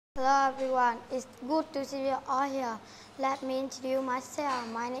Hello everyone, it's good to see you all here. Let me introduce myself.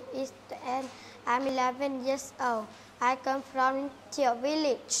 My name is Tuấn. I'm 11 years old. I come from Tieng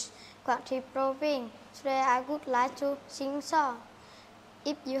village, Quảng Trị province. Today I would like to sing a song.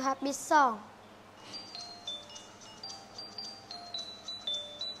 If you happy song.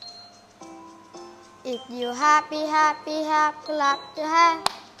 If you happy, clap your hands.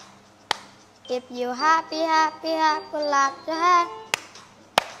 If you happy, clap your hands.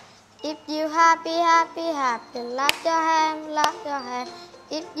 If you happy, clap your hand, clap your hand.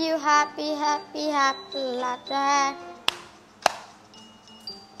 If you happy, clap your hand.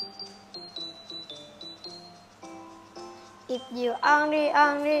 If you angry,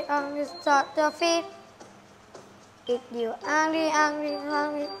 stop your feet. If you angry,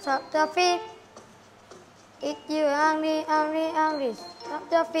 stop your feet. If you angry,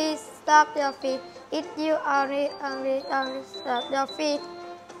 stop your feet, stop your feet. If you angry, stop your feet.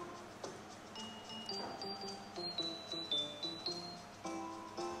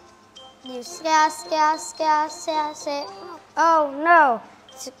 You scared, say, oh no.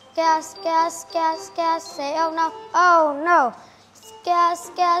 Scared, say, oh no, oh no. Scared,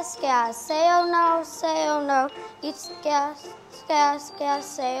 say, oh no. It's scared,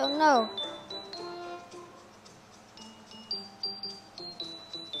 say, oh no.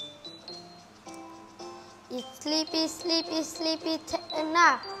 It's sleepy, take a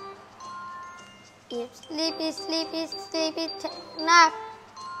nap. It's sleepy, take a nap.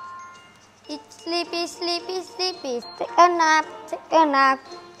 It's sleepy, take a nap.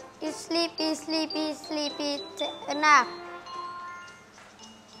 It's sleepy, take a nap.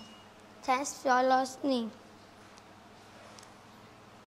 Thanks for listening.